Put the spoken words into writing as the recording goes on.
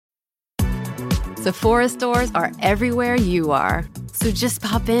Sephora stores are everywhere you are. So just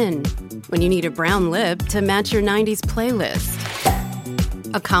pop in. When you need a brown lip to match your 90s playlist.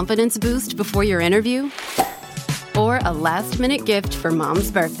 A confidence boost before your interview? Or a last-minute gift for mom's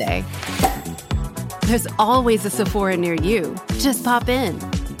birthday. There's always a Sephora near you. Just pop in.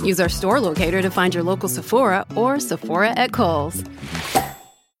 Use our store locator to find your local Sephora or Sephora at Kohl's.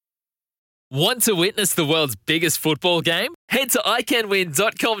 Want to witness the world's biggest football game? Head to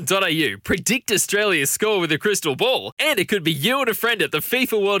iCanWin.com.au, predict Australia's score with a crystal ball, and it could be you and a friend at the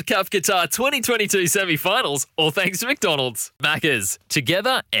FIFA World Cup Qatar 2022 semi-finals, all thanks to McDonald's. Maccas,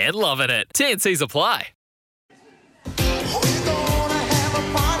 together and loving it. TNCs apply.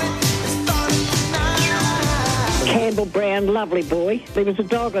 Campbell Brown, lovely boy. There was a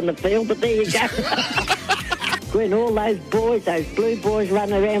dog on the field, but there you go. When all those boys, those blue boys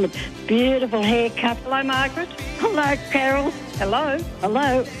running around with beautiful haircuts. Hello, Margaret. Hello, Carol. Hello.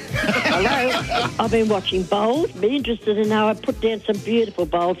 Hello. Hello. I've been watching bowls. Be interested to know I put down some beautiful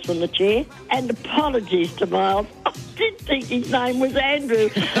bowls from the chair. And apologies to Miles. I did think his name was Andrew.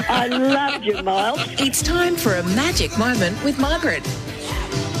 I loved you, Miles. It's time for a magic moment with Margaret.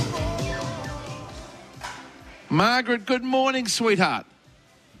 Margaret, good morning, sweetheart.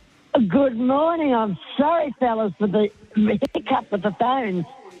 Good morning. I'm sorry, fellas, for the hiccup with the phones.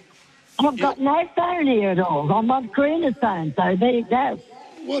 I've got no phone here at all. I'm on Karina's phone, so there you go.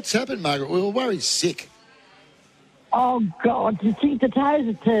 What's happened, Margaret? We were worried sick. Oh, God, do you think the toes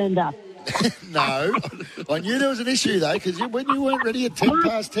have turned up? No. I knew there was an issue, though, because when you weren't ready at 10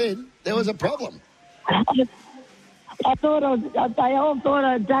 past 10, there was a problem. I thought they all thought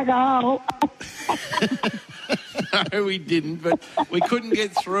I dug a hole. No, we didn't, but we couldn't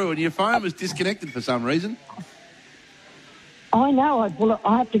get through, and your phone was disconnected for some reason. I know.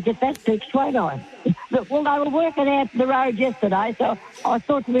 I have to get that fixed, won't I? Well, they were working out the road yesterday, so I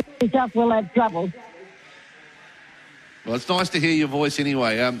thought to myself, we'll have trouble. Well, it's nice to hear your voice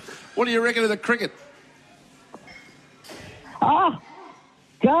anyway. What do you reckon of the cricket? Oh,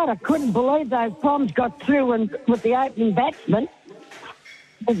 God, I couldn't believe those Poms got through with the opening batsman.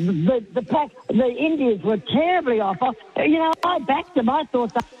 The Indians were terribly off. I backed them. I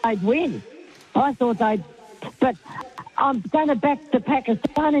thought they'd win. But I'm going to back the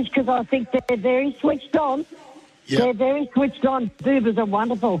Pakistanis because I think they're very switched on. Yep. They're very switched on. Zuba's a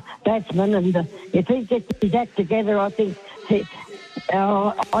wonderful batsman, and if he gets his act together, I think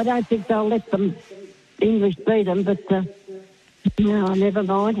I don't think they'll let them English beat them. But no, never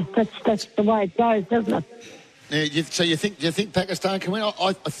mind. That's the way it goes, doesn't it? Yeah, so do you think Pakistan can win?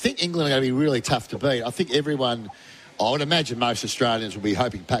 I think England are going to be really tough to beat. I think everyone, I would imagine most Australians will be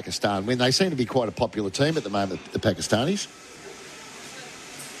hoping Pakistan win. They seem to be quite a popular team at the moment, the Pakistanis.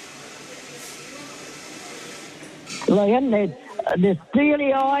 Liam, they're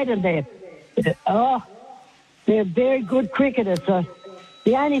steely-eyed and they're very good cricketers. So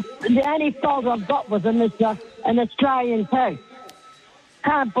the only fault I've got with them is an Australian coach.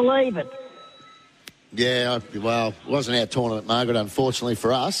 Can't believe it. Yeah, well, it wasn't our tournament, Margaret, unfortunately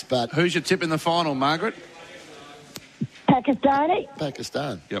for us. But who's your tip in the final, Margaret? Pakistan.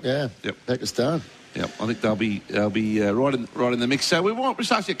 Yep. Yeah. Yep. Pakistan. Yep. I think they'll be right in the mix. So we'll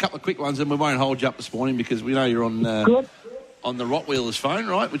just ask you a couple of quick ones, and we won't hold you up this morning because we know you're on the Rottweiler's phone,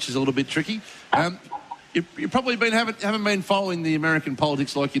 right? Which is a little bit tricky. You probably haven't been following the American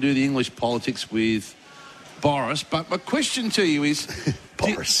politics like you do the English politics with Boris. But my question to you is,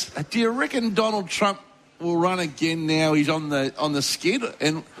 Boris, do you reckon Donald Trump will run again now he's on the skid?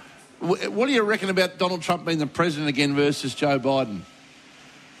 And what do you reckon about Donald Trump being the president again versus Joe Biden?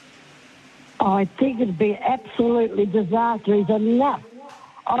 I think it'd be absolutely disastrous. Enough.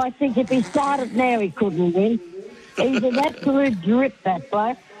 I think if he started now, he couldn't win. He's an absolute drip, that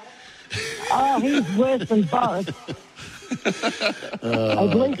bloke. Oh, he's worse than Boris.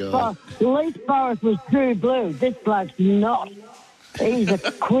 At least Boris was true blue. This bloke's not. He's a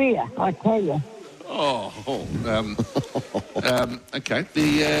queer, I tell you. Okay.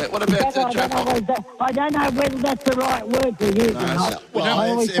 What about I don't know whether that's the right word to use or not. Well, I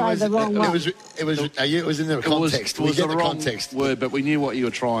always say the wrong one. It was in the context. It was the wrong word, but we knew what you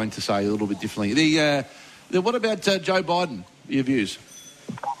were trying to say a little bit differently. What about Joe Biden? Your views?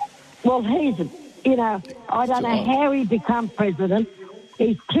 Well, I don't know how he become president.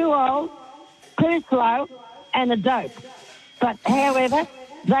 He's too old, too slow, and a dope. But, however,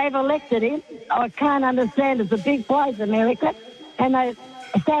 they've elected him. I can't understand. It's a big place, America, and they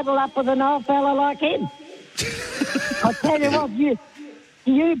saddle up with an old fella like him. I tell you what,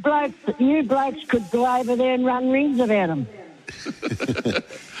 you blokes could go over there and run rings about him.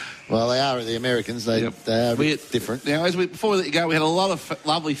 Well, they are the Americans. They are a bit different. Now, before we let you go, we had a lot of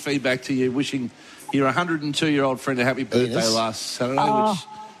lovely feedback to you, wishing your 102-year-old friend a happy birthday last Saturday,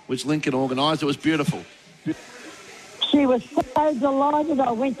 which Lincoln organised. It was beautiful. She was so delighted.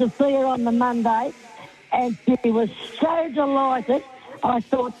 I went to see her on the Monday, and she was so delighted. I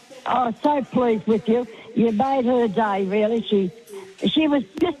thought, I was so pleased with you. You made her day, really. She was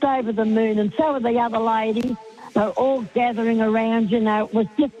just over the moon, and so were the other ladies. They were all gathering around, it was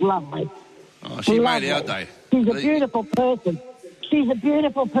just lovely. Oh, she made our day. She's a beautiful person. She's a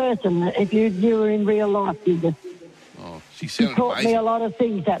beautiful person. If you were in real life, she taught amazing. me a lot of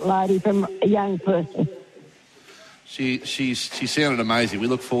things, that lady, from a young person. She sounded amazing. We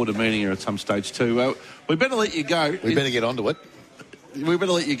look forward to meeting her at some stage too. We better let you go. We better get onto it. We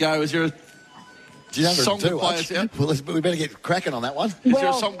better let you go. Is there a song to play us out? Well, we better get cracking on that one. Is there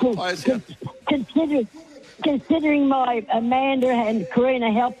a song to play us out? Considering my Amanda and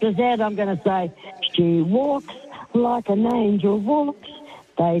Karina helped us out, I'm going to say, she walks like an angel walks,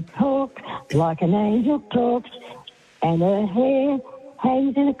 they talk like an angel talks, and her hair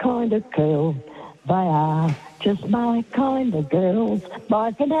hangs in a kind of curl. They are just my kind of girls.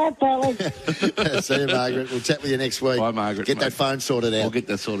 Bye for now, fellas. See you, Margaret. We'll chat with you next week. Bye, Margaret. Get that phone sorted out. I'll get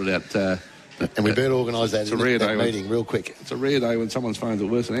that sorted out. And we better organise that meeting real quick. It's a rare day when someone's phones are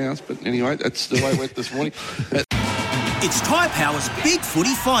worse than ours, but anyway, that's the way it went this morning. It's Tyre Power's Big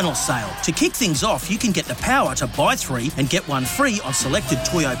Footy Final Sale. To kick things off, you can get the power to buy 3 and get 1 free on selected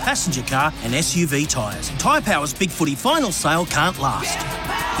Toyo passenger car and SUV tyres. Tyre Power's Big Footy Final Sale can't last.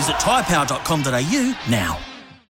 Visit tyrepower.com.au now.